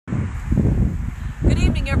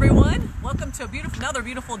evening, everyone. Welcome to another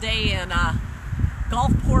beautiful day in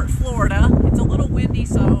Gulfport, Florida. It's a little windy,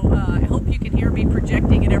 so I hope you can hear me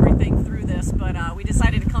projecting and everything through this, but we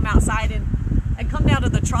decided to come outside and come down to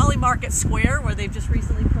the Trolley Market Square, where they've just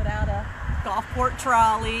recently put out a Gulfport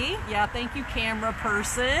trolley. Yeah, thank you, camera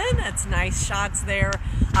person. That's nice shots there.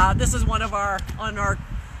 This is one of our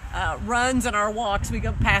runs and our walks. We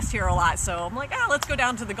go past here a lot, so I'm like, let's go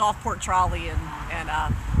down to the Gulfport trolley and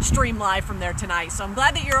stream live from there tonight. So I'm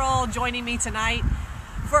glad that you're all joining me tonight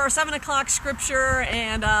for our 7 o'clock scripture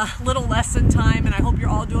and little lesson time, and I hope you're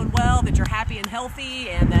all doing well, that you're happy and healthy,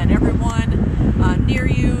 and that everyone near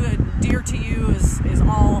you and dear to you is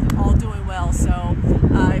all doing well. So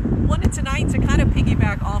I wanted tonight to kind of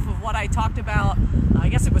piggyback off of what I talked about. I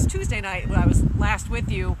guess it was Tuesday night when I was last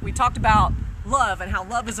with you. We talked about love and how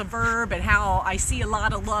love is a verb, and how I see a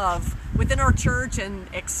lot of love within our church and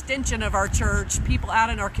extension of our church, people out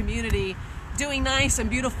in our community doing nice and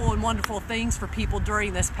beautiful and wonderful things for people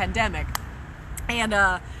during this pandemic. And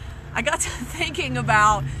I got to thinking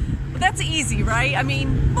about, well, that's easy, right? I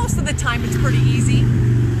mean, most of the time it's pretty easy.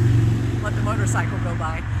 Let the motorcycle go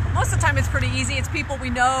by. Most of the time it's pretty easy. It's people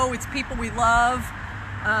we know, it's people we love.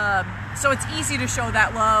 So it's easy to show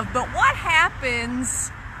that love. But what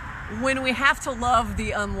happens when we have to love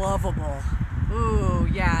the unlovable? Ooh,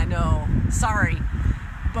 yeah, I know. Sorry.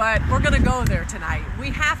 But we're going to go there tonight.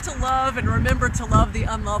 We have to love and remember to love the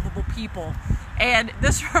unlovable people. And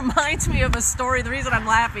this reminds me of a story. The reason I'm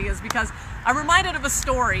laughing is because I'm reminded of a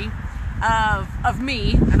story of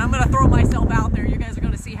me, and I'm going to throw myself out there. You guys are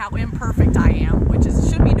going to see how imperfect I am, which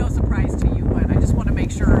should be no surprise to you, but I just want to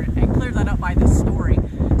make sure and clear that up by this story.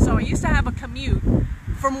 So I used to have a commute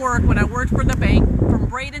from work when I worked for the bank from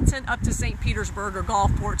Bradenton up to St. Petersburg or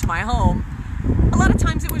Gulfport to my home. A lot of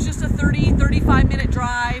times it was just a 35 minute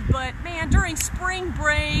drive, but man, during spring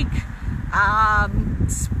break,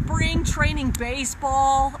 spring training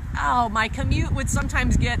baseball, my commute would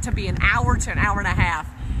sometimes get to be an hour to an hour and a half.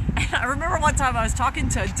 And I remember one time I was talking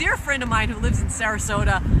to a dear friend of mine who lives in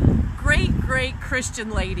Sarasota, great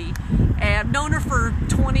Christian lady, and I've known her for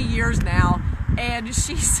 20 years now. And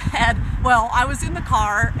she said, well, I was in the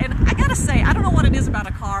car, and I gotta say, I don't know what it is about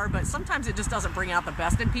a car, but sometimes it just doesn't bring out the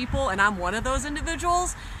best in people, and I'm one of those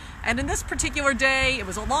individuals. And in this particular day, it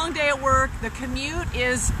was a long day at work. The commute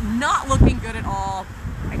is not looking good at all.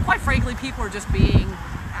 And quite frankly, people are just being,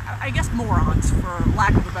 I guess, morons, for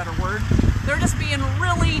lack of a better word. They're just being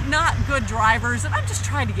really not good drivers, and I'm just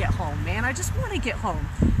trying to get home, man. I just want to get home.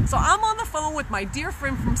 So I'm on the phone with my dear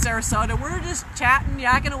friend from Sarasota. We're just chatting,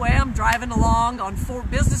 yakking away. I'm driving along on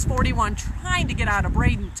Business 41, trying to get out of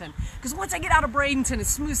Bradenton. Because once I get out of Bradenton, it's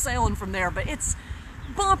smooth sailing from there. But it's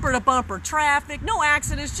bumper to bumper traffic, no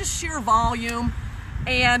accidents, just sheer volume.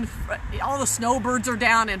 And all the snowbirds are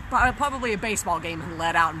down, and probably a baseball game had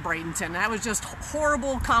let out in Bradenton. That was just a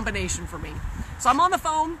horrible combination for me. So I'm on the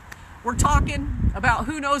phone. We're talking about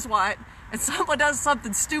who knows what, and someone does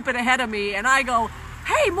something stupid ahead of me, and I go,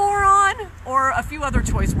 "Hey, moron," or a few other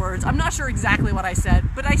choice words. I'm not sure exactly what I said,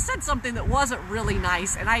 but I said something that wasn't really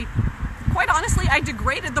nice, and quite honestly, I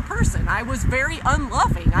degraded the person. I was very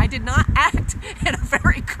unloving. I did not act in a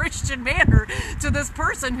very Christian manner to this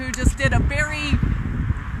person who just did a very,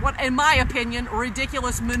 what in my opinion,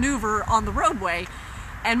 ridiculous maneuver on the roadway.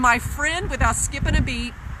 And my friend, without skipping a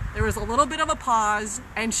beat, there was a little bit of a pause,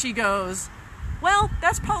 and she goes, "Well,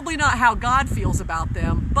 that's probably not how God feels about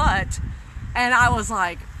them, but..." And I was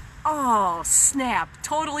like, oh, snap,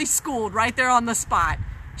 totally schooled right there on the spot.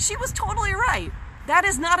 She was totally right. That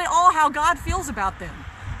is not at all how God feels about them.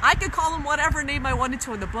 I could call him whatever name I wanted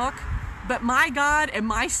to in the book, but my God and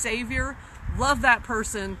my Savior love that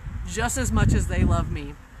person just as much as they love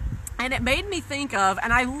me. And it made me think of,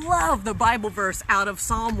 and I love the Bible verse out of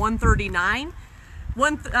Psalm 139.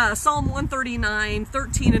 Psalm 139,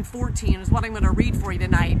 13 and 14 is what I'm going to read for you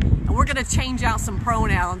tonight. And we're going to change out some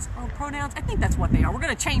pronouns. Oh, pronouns? I think that's what they are. We're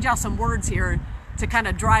going to change out some words here to kind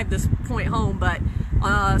of drive this point home. But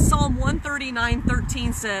Psalm 139,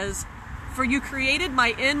 13 says, "For you created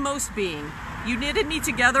my inmost being. You knitted me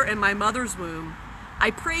together in my mother's womb. I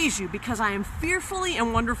praise you because I am fearfully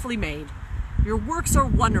and wonderfully made. Your works are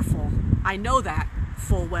wonderful. I know that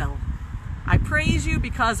full well. I praise you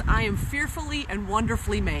because I am fearfully and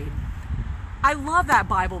wonderfully made." I love that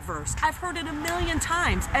Bible verse. I've heard it a million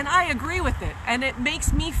times, and I agree with it. And it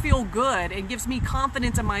makes me feel good and gives me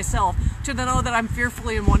confidence in myself to know that I'm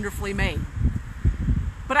fearfully and wonderfully made.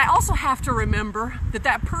 But I also have to remember that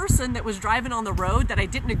that person that was driving on the road that I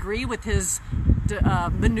didn't agree with his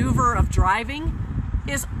maneuver of driving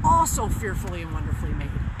is also fearfully and wonderfully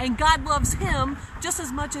made. And God loves him just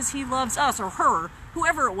as much as he loves us, or her,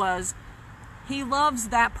 whoever it was. He loves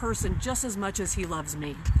that person just as much as he loves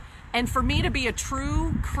me. And for me to be a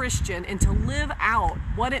true Christian and to live out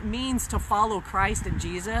what it means to follow Christ and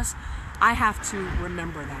Jesus, I have to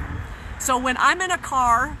remember that. So when I'm in a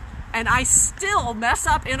car and I still mess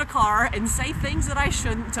up in a car and say things that I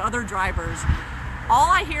shouldn't to other drivers, all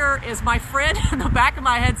I hear is my friend in the back of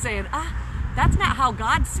my head saying, that's not how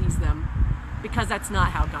God sees them, because that's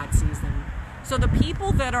not how God sees them. So the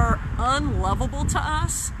people that are unlovable to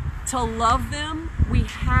us, to love them, we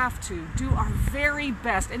have to do our very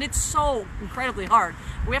best. And it's so incredibly hard.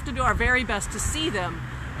 We have to do our very best to see them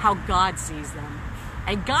how God sees them.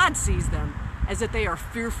 And God sees them as that they are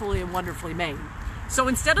fearfully and wonderfully made. So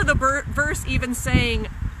instead of the verse even saying,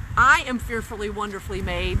 I am fearfully, wonderfully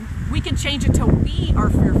made, we can change it to we are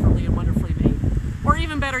fearfully and wonderfully made. Or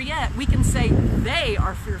even better yet, we can say they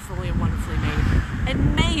are fearfully and wonderfully made.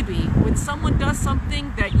 And maybe when someone does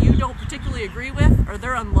something that you don't particularly agree with, or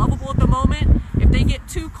they're unlovable at the moment, if they get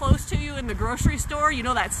too close to you in the grocery store, you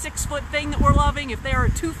know, that 6-foot thing that we're loving, if they are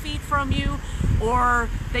 2 feet from you, or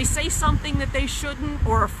they say something that they shouldn't,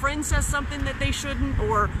 or a friend says something that they shouldn't,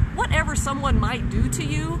 or whatever someone might do to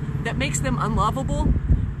you that makes them unlovable,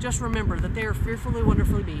 just remember that they are fearfully,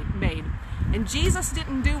 wonderfully made. And Jesus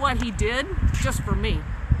didn't do what he did just for me.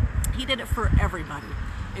 He did it for everybody,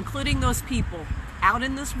 including those people out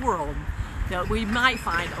in this world that we might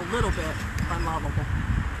find a little bit unlovable.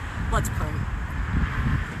 Let's pray.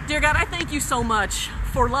 Dear God, I thank you so much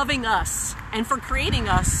for loving us and for creating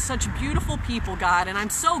us such beautiful people, God. And I'm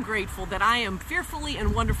so grateful that I am fearfully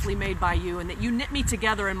and wonderfully made by you and that you knit me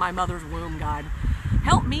together in my mother's womb, God.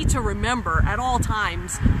 Help me to remember at all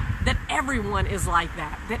times that everyone is like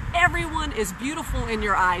that everyone is beautiful in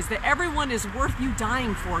your eyes, that everyone is worth you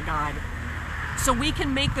dying for, God. So we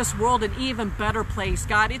can make this world an even better place,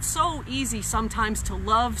 God. It's so easy sometimes to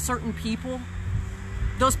love certain people,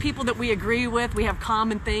 those people that we agree with. We have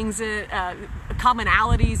common things,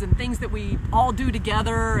 commonalities and things that we all do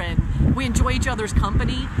together, and we enjoy each other's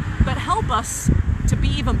company. But help us to be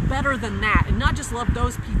even better than that, and not just love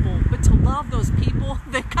those people, but to love those people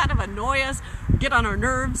that kind of annoy us, get on our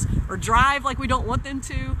nerves, or drive like we don't want them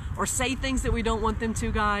to, or say things that we don't want them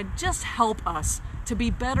to, God. Just help us to be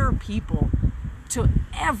better people to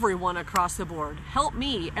everyone across the board. Help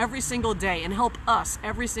me every single day, and help us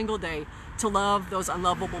every single day to love those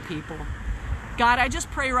unlovable people. God, I just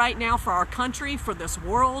pray right now for our country, for this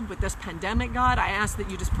world with this pandemic, God. I ask that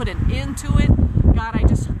you just put an end to it. God,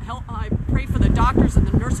 I pray for the doctors and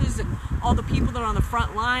the nurses and all the people that are on the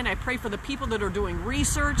front line. I pray for the people that are doing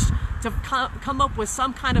research to come up with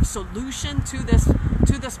some kind of solution to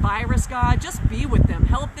this virus, God. Just be with them.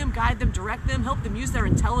 Help them, guide them, direct them, help them use their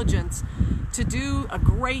intelligence to do a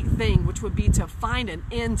great thing, which would be to find an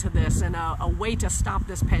end to this and a way to stop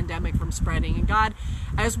this pandemic from spreading. And God,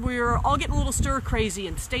 as we're all getting a little stir crazy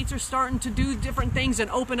and states are starting to do different things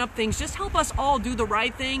and open up things, just help us all do the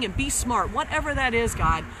right thing and be smart, whatever that is,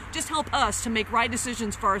 God. Just help us to make right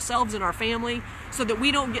decisions for ourselves and our family so that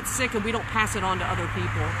we don't get sick and we don't pass it on to other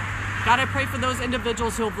people. God, I pray for those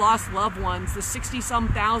individuals who have lost loved ones, the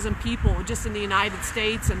 60-some thousand people just in the United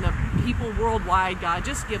States and the people worldwide, God.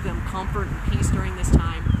 Just give them comfort and peace during this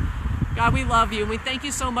time. God, we love you, and we thank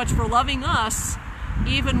you so much for loving us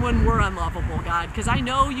even when we're unlovable, God, because I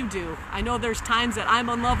know you do. I know there's times that I'm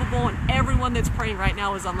unlovable, and everyone that's praying right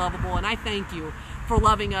now is unlovable, and I thank you for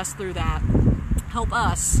loving us through that. Help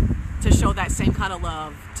us to show that same kind of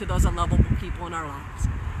love to those unlovable people in our lives.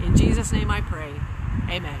 In Jesus' name I pray.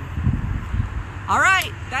 Amen. All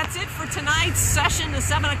right, that's it for tonight's session. The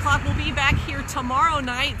 7 o'clock. We'll be back here tomorrow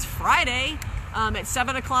night, Friday, at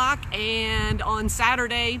 7 o'clock, and on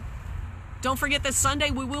Saturday. Don't forget that Sunday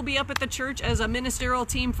we will be up at the church as a ministerial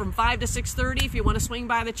team from 5 to 6:30. If you want to swing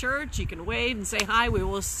by the church, you can wave and say hi. We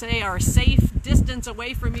will say our safe distance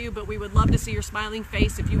away from you, but we would love to see your smiling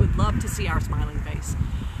face if you would love to see our smiling face.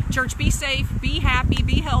 Church, be safe, be happy,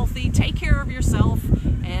 be healthy, take care of yourself,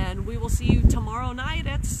 and we will see you tomorrow night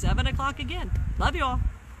at 7 o'clock again. Love you all.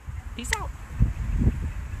 Peace out.